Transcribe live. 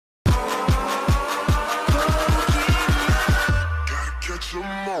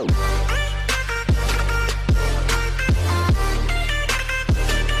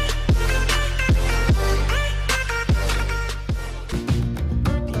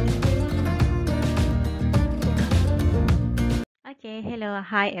Okay, hello,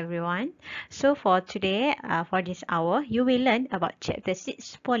 hi everyone. So for today, for this hour, you will learn about chapter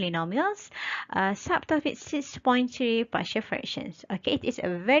 6 polynomials, subtopic 6.3 partial fractions. Okay, it is a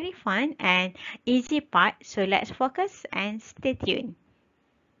very fun and easy part, so let's focus and stay tuned.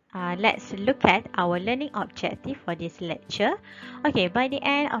 Let's look at our learning objective for this lecture. Okay, by the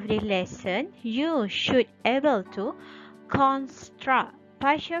end of the lesson, you should able to construct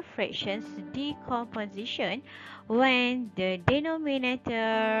partial fractions decomposition when the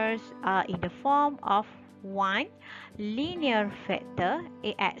denominators are in the form of one linear factor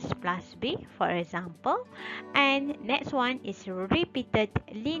ax plus b, for example, and next one is repeated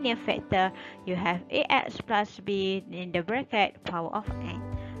linear factor. You have ax plus b in the bracket power of n.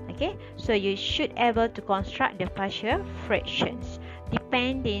 Okay, so you should able to construct the partial fractions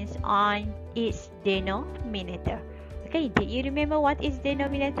depending on its denominator. Okay, did you remember what is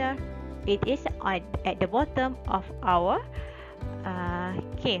denominator? It is at the bottom of our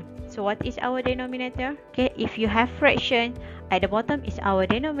okay. So what is our denominator? Okay, if you have fraction, at the bottom is our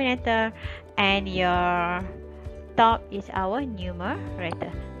denominator and your top is our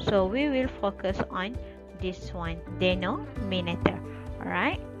numerator. So we will focus on this one, denominator.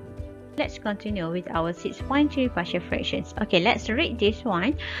 Alright. Let's continue with our 6.3 partial fractions. Okay, let's read this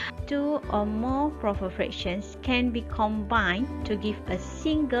one. Two or more proper fractions can be combined to give a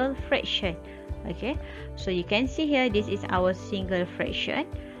single fraction. Okay, so you can see here, this is our single fraction.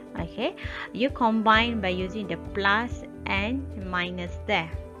 Okay, you combine by using the plus and minus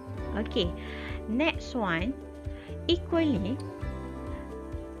there. Okay, next one, equally,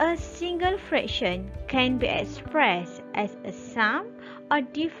 a single fraction can be expressed as a sum or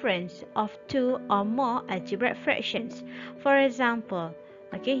difference of two or more algebraic fractions. For example,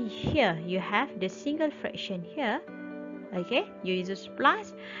 okay, here you have the single fraction here. Okay, you use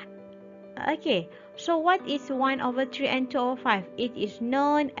plus. Okay, so what is 1 over 3 and 2 over 5? It is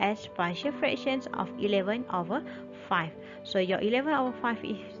known as partial fractions of 11 over 5. So your 11 over 5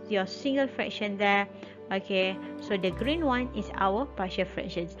 is your single fraction there. Okay, so the green one is our partial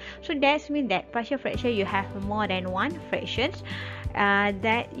fractions. So that means that partial fraction you have more than one fractions,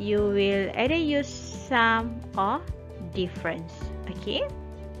 that you will either use sum or difference. Okay,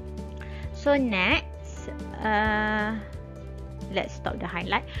 so next, let's stop the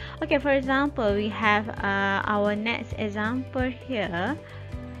highlight. Okay, for example, we have our next example here.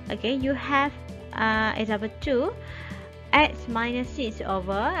 Okay, you have example 2, x minus 6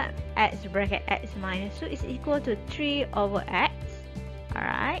 over x bracket x minus 2 is equal to 3 over x.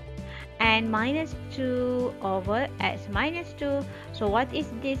 Alright, and minus 2 over x minus 2. So what is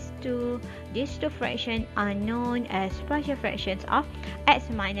this 2? These two fractions are known as partial fractions of x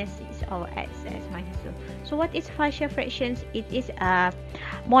minus 6 over x minus 2. So what is partial fractions? It is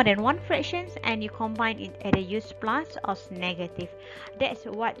more than one fractions and you combine it, either use plus or negative. That's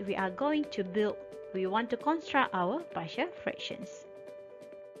what we are going to build. We want to construct our partial fractions.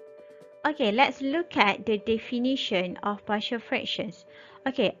 Okay, let's look at the definition of partial fractions.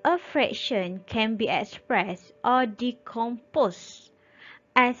 Okay, a fraction can be expressed or decomposed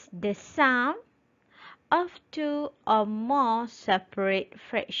as the sum of two or more separate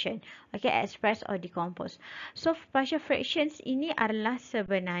fraction. Okay, expressed or decomposed. So partial fractions ini adalah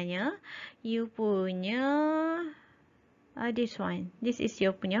sebenarnya you punya this one. This is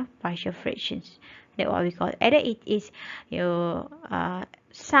your punya partial fractions. That's what we call it. Either it is your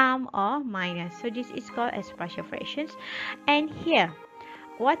sum or minus. So this is called as partial fractions. And here,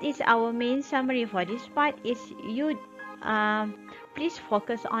 what is our main summary for this part is you please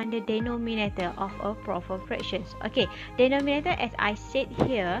focus on the denominator of a proper fractions. Okay, denominator as I said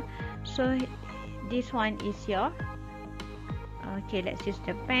here. So this one is your, okay, let's use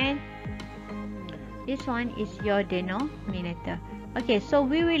the pen. This one is your denominator. Okay, so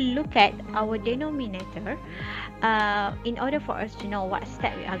we will look at our denominator in order for us to know what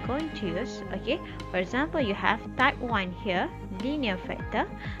step we are going to use. Okay, for example, you have type 1 here, linear factor,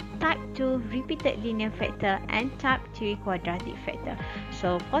 type 2 repeated linear factor, and type 3 quadratic factor.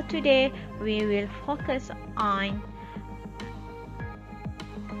 So for today, we will focus on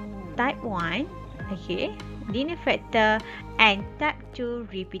type 1, okay, linear factor, and type 2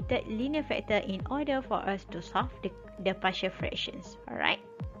 repeated linear factor in order for us to solve the partial fractions. Alright.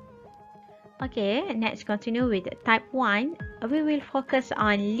 Okay, let's continue with type 1. We will focus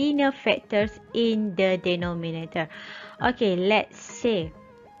on linear factors in the denominator. Okay, let's say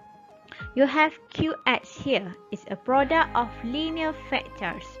you have qx here. It's a product of linear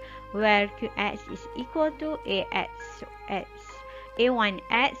factors where qx is equal to a1x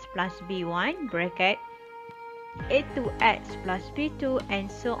plus b1 bracket a2x plus b2 and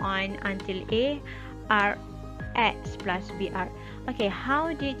so on until a are x plus br. Okay,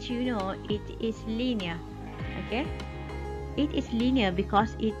 how did you know it is linear? Okay, it is linear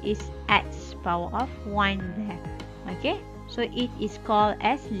because it is x power of 1 there. Okay, so it is called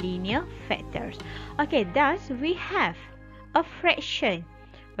as linear factors. Okay, thus we have a fraction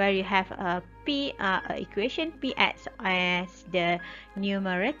where you have a equation px as the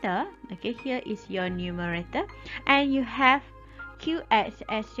numerator. Okay, here is your numerator, and you have qx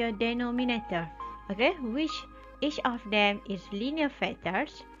as your denominator. Okay, which each of them is linear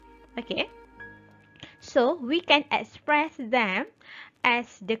factors. Okay, so we can express them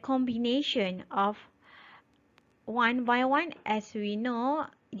as the combination of 1 by 1. As we know,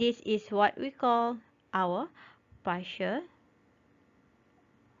 this is what we call our partial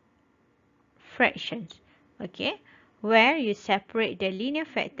fractions. Okay, where you separate the linear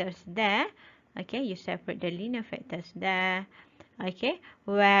factors there. Okay, you separate the linear factors there. Okay,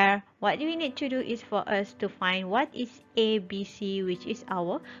 where what we need to do is for us to find what is a, b, c, which is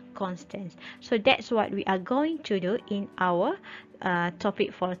our constants. So that's what we are going to do in our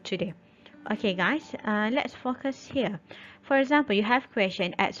topic for today. Okay guys, let's focus here. For example, you have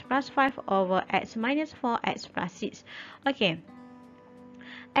question x plus 5 over x minus 4, x plus 6. Okay,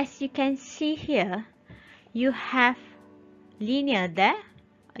 as you can see here, you have linear there,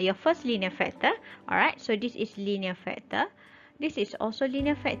 your first linear factor. Alright, so this is linear factor. This is also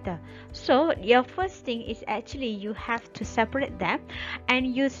linear factor. So your first thing is actually you have to separate them and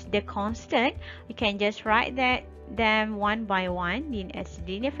use the constant. You can just write that them one by one as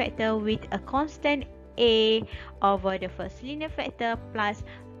linear factor with a constant a over the first linear factor plus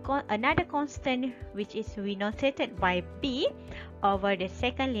another constant which is we notated by b over the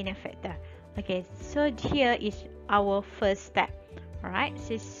second linear factor. Okay, so here is our first step. Alright,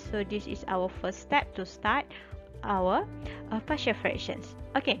 so this is our first step to start our partial fractions.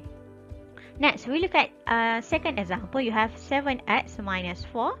 Okay, next we look at second example. You have 7x minus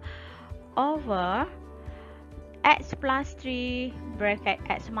 4 over x plus 3 bracket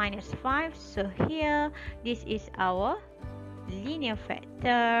x minus 5. So here this is our linear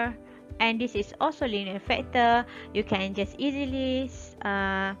factor, and this is also linear factor. You can just easily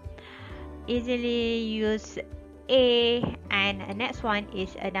use a, and the next one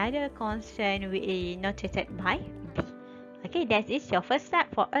is another constant we notated by b. Okay, that is your first step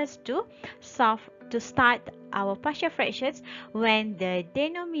for us to start our partial fractions when the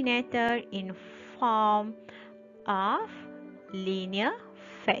denominator in form of linear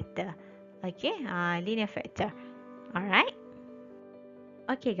factor. Okay, linear factor. All right.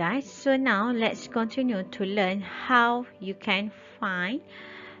 Okay guys, so now let's continue to learn how you can find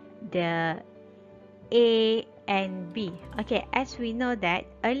the a and b. Okay, as we know that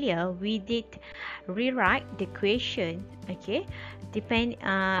earlier we did rewrite the equation, okay,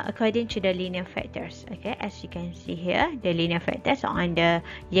 according to the linear factors. Okay, as you can see here, the linear factors are on the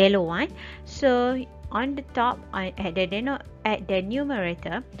yellow one. So on the top, at the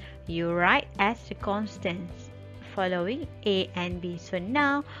numerator, you write as the constants following a and b. So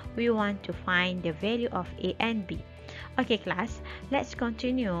now we want to find the value of a and b. Okay class, let's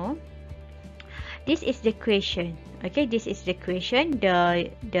continue. This is the equation. Okay, this is the equation,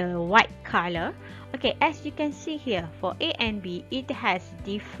 the white color. Okay, as you can see here, for a and b, it has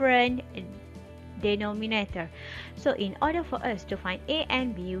different denominator. So in order for us to find a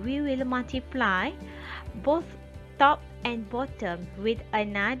and b, we will multiply both top and bottom with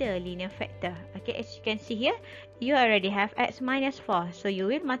another linear factor. Okay, as you can see here, you already have x minus 4. So you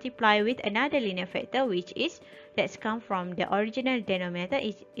will multiply with another linear factor, which is, let's come from the original denominator,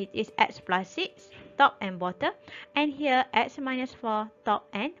 it is x plus 6, top and bottom, and here x minus 4, top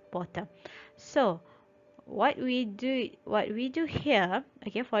and bottom. So what we do here,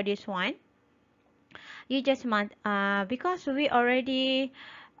 okay, for this one, you just because we already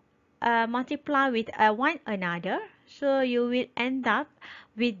multiply with one another, so you will end up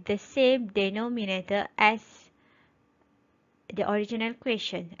with the same denominator as the original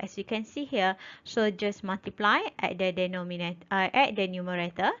equation, as you can see here. So just multiply at the denominator, at the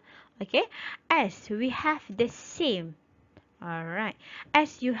numerator. Okay, as we have the same, all right,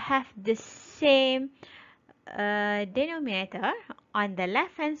 as you have the same denominator on the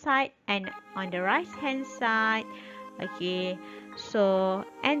left hand side and on the right hand side. Okay, so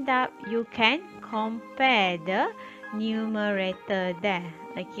end up you can compare the numerator there.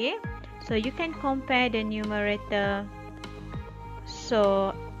 Okay, so you can compare the numerator.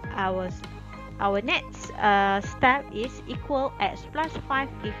 So our next step is equal x plus 5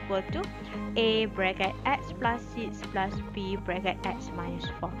 equal to a bracket x plus 6 plus b bracket x minus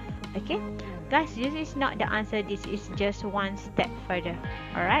 4. Okay guys, this is not the answer, this is just one step further.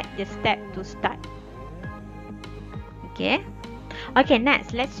 All right, the step to start. Okay. Okay,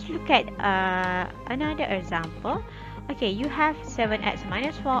 next let's look at another example. Okay, you have 7x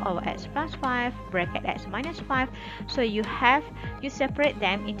minus 4 over x plus 5 bracket x minus 5. So you separate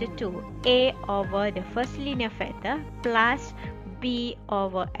them into two, a over the first linear factor plus b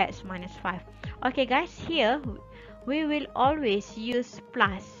over x minus 5. Okay guys, here we will always use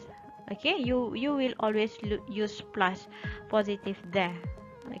plus. Okay, you will always use plus, positive there.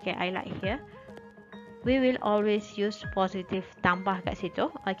 Okay, I like here. We will always use positive tambah kat situ.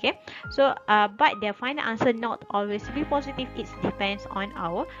 Okay, so but the final answer not always be positive. It depends on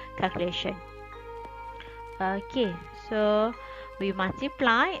our calculation. Okay, so we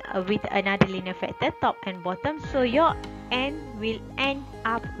multiply with another linear factor, top and bottom, so your n will end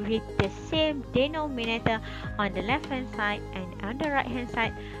up with the same denominator on the left hand side and on the right hand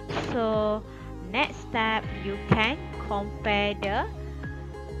side. So next step, you can compare the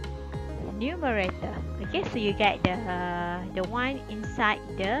numerator. Okay, so you get the one inside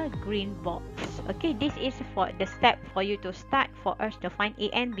the green box. Okay, this is for the step for you to start for us to find a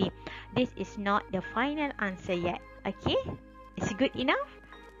and b. This is not the final answer yet. Okay, it's good enough.